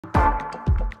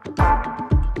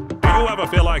you ever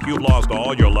feel like you've lost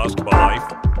all your lust for life?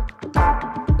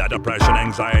 That depression,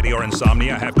 anxiety, or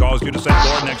insomnia have caused you to sit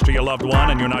bored next to your loved one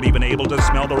and you're not even able to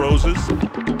smell the roses?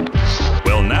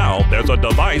 Well, now there's a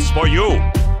device for you.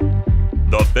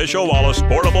 The Fisher Wallace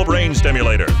Portable Brain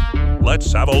Stimulator.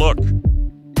 Let's have a look.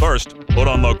 First, put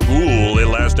on the cool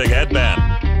elastic headband.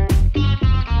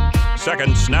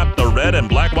 Second, snap the red and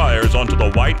black wires onto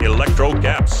the white electrode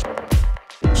caps.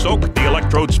 Soak the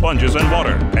electrode sponges in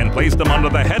water and place them under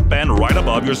the headband right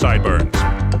above your sideburns.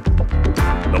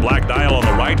 The black dial on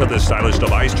the right of this stylish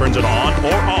device turns it on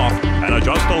or off and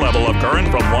adjusts the level of current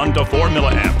from 1 to 4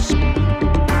 milliamps.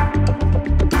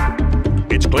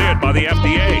 It's cleared by the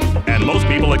FDA, and most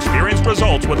people experience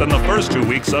results within the first 2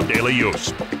 weeks of daily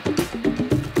use.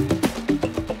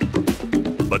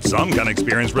 But some can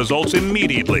experience results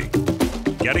immediately,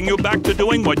 getting you back to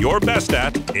doing what you're best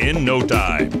at in no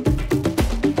time.